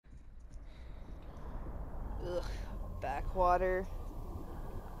Ugh, backwater.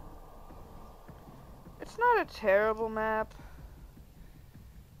 It's not a terrible map.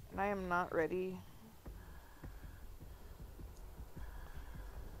 And I am not ready.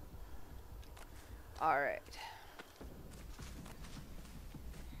 Alright.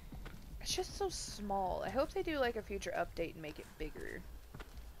 It's just so small. I hope they do like a future update and make it bigger.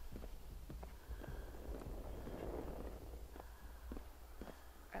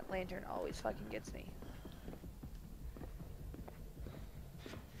 That lantern always fucking gets me.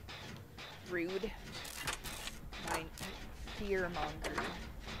 Rude. Mine. Fearmonger.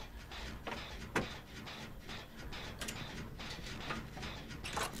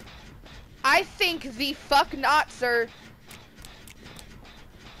 I think the fuck not, sir.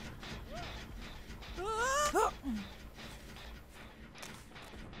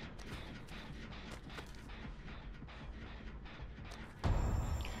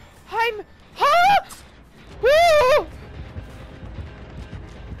 I'm... Huh? Woo!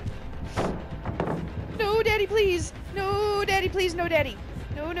 No, daddy, please. No, daddy, please. No, daddy.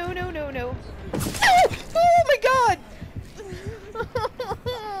 No, no, no, no, no. No! Oh my god!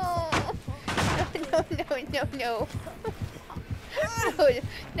 No, no, no, no, no. No,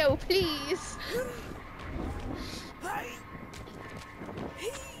 no, please.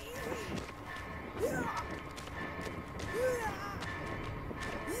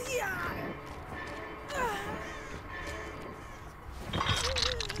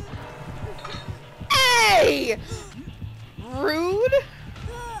 Hey! Rude?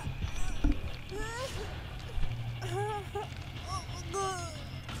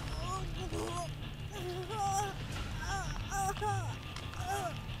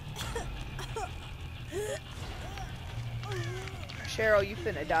 Cheryl, you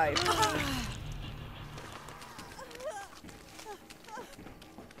finna die for me.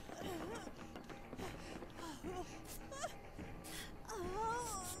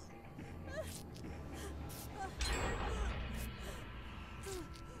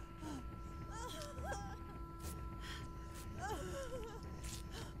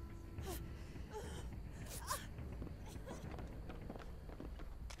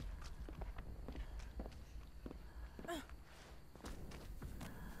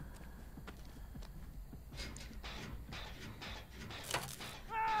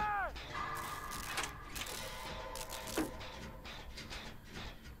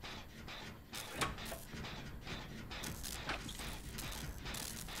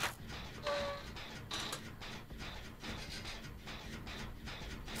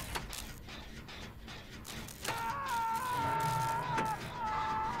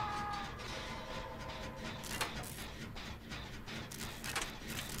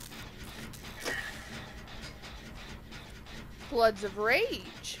 Floods of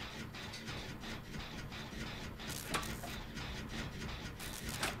Rage.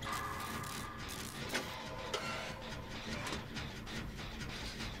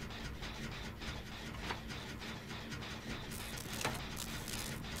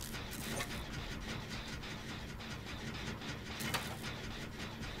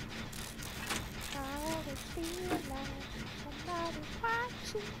 I always feel like somebody's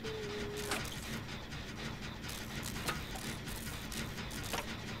watching me.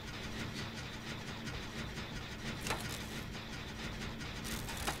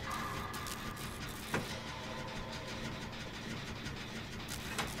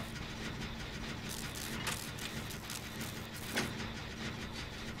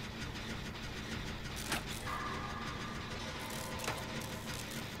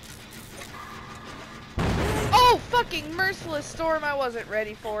 Oh, fucking merciless storm, I wasn't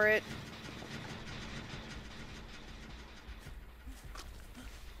ready for it.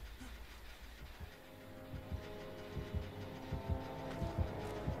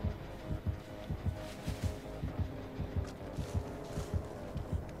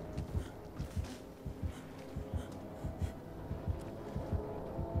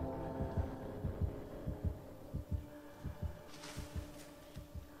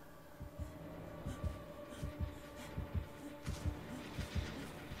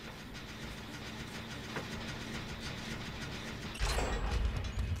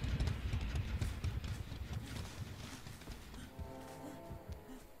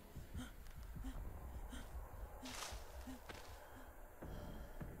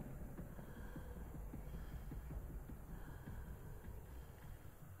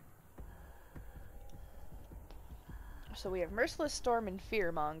 So we have Merciless Storm and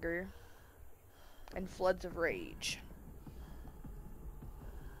Fearmonger. And Floods of Rage.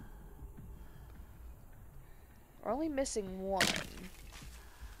 We're only missing one.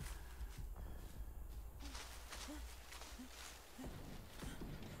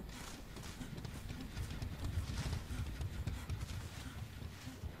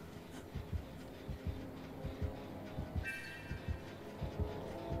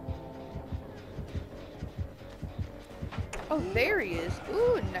 Oh, there he is.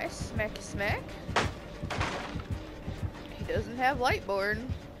 Ooh, nice smacky smack. He doesn't have Lightborn.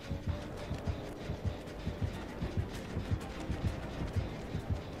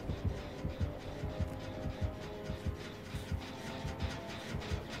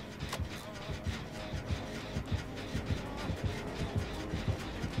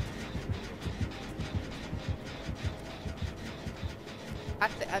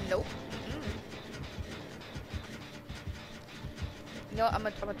 Nope. No, I'm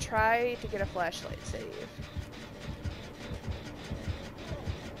gonna try to get a flashlight save.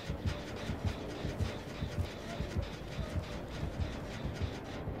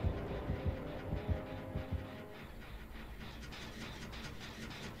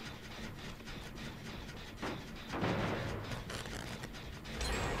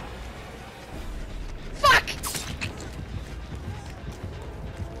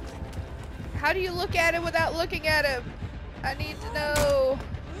 How do you look at him without looking at him? I need to know.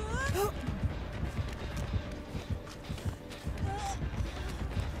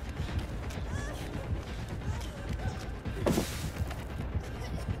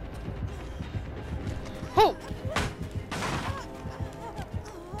 Oh!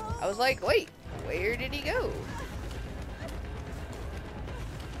 I was like, wait, where did he go?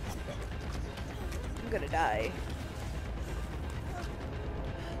 I'm gonna die.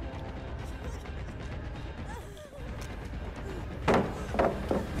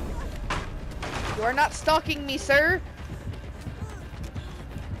 You are not stalking me, sir.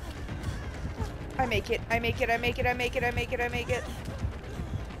 I make it. I make it. I make it. I make it. I make it. I make it.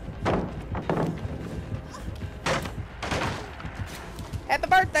 Happy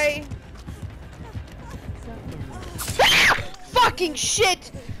birthday. Fucking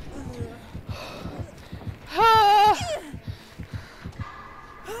shit.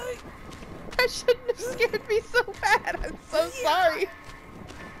 That shouldn't have scared me so bad. I'm so sorry.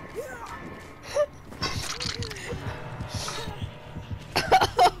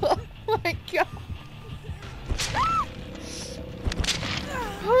 Oh my god.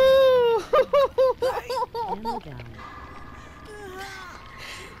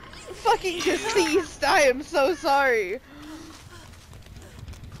 Fucking deceased. I am so sorry.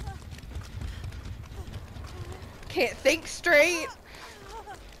 Can't think straight.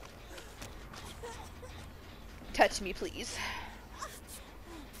 Touch me, please.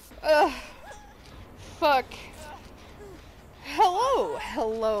 Ugh. Fuck. Hello.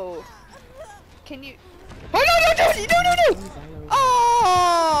 Hello. Can you... Oh, no, no, no, no, no, no!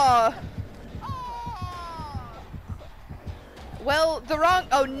 Oh! Well, the wrong...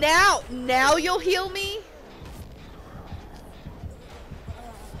 Oh, now you'll heal me?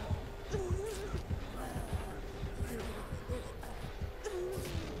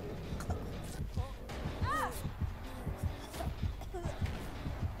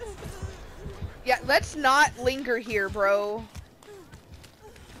 Yeah, let's not linger here, bro.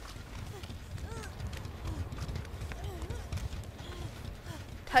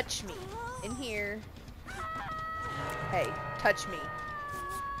 Touch me. In here. Hey, touch me.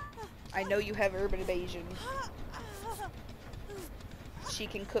 I know you have urban evasion. She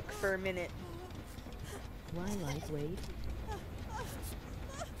can cook for a minute. Why lightweight?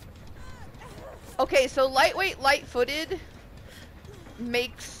 Okay, so lightweight, light-footed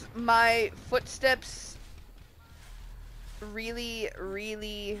makes my footsteps really,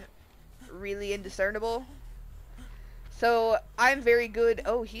 really, really indiscernible. So I'm very good.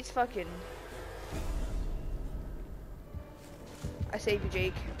 Oh, he's fucking... I saved you,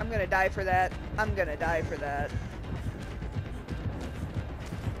 Jake. I'm gonna die for that. I'm gonna die for that.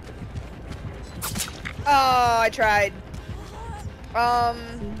 Oh, I tried.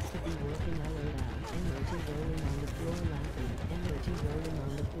 Seems to be working all around. Energy rolling on the floor laughing. Energy rolling on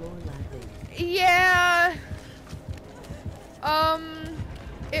the floor laughing. Yeah.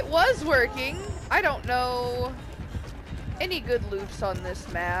 It was working. I don't know any good loops on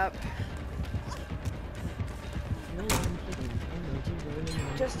this map. No one hitting. Energy rolling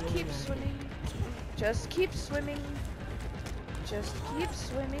on Just the floor keep laughing. swimming. Just keep swimming. Just keep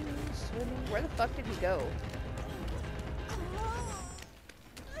swimming, swimming. Where the fuck did he go?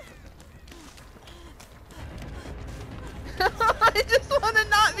 I just want to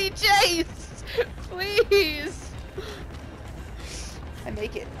not be chased! Please! I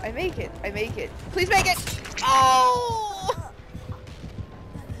make it. I make it. I make it. Please make it! Oh!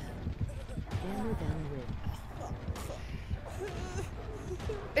 Hammer down with.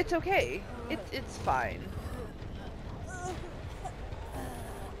 It's okay. It's fine.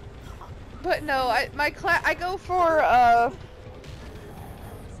 But no, I go for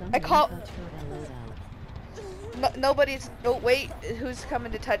Someone call- cut her elbow out. Nobody's. Oh wait, who's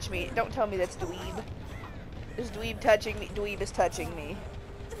coming to touch me? Don't tell me that's Dweeb. Is Dweeb touching me? Dweeb is touching me.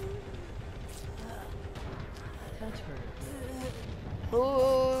 Touch her.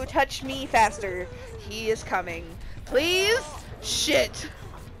 Ooh, touch me faster. He is coming. Please? Shit.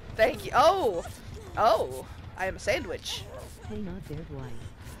 Thank you. Oh. Oh. I am a sandwich. Hey, not dead white.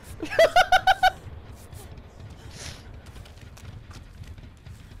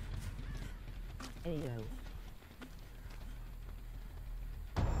 Ayo.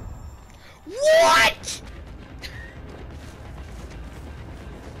 What?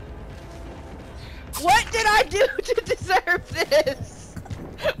 What did I do to deserve this?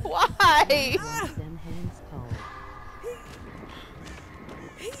 Why? Them hands tall.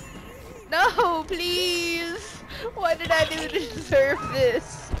 No, please. What did I do to deserve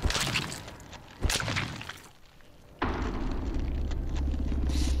this? I'm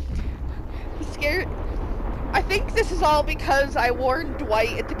scared. I think this is all because I warned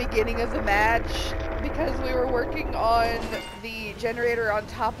Dwight at the beginning of the match because we were working on the generator on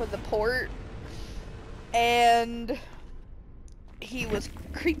top of the port and he was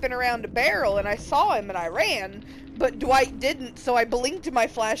creeping around a barrel and I saw him and I ran, but Dwight didn't, so I blinked my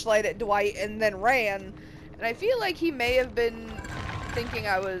flashlight at Dwight and then ran. And I feel like he may have been thinking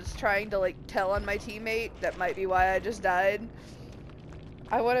I was trying to like tell on my teammate. That might be why I just died.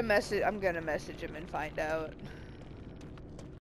 I'm gonna message him and find out.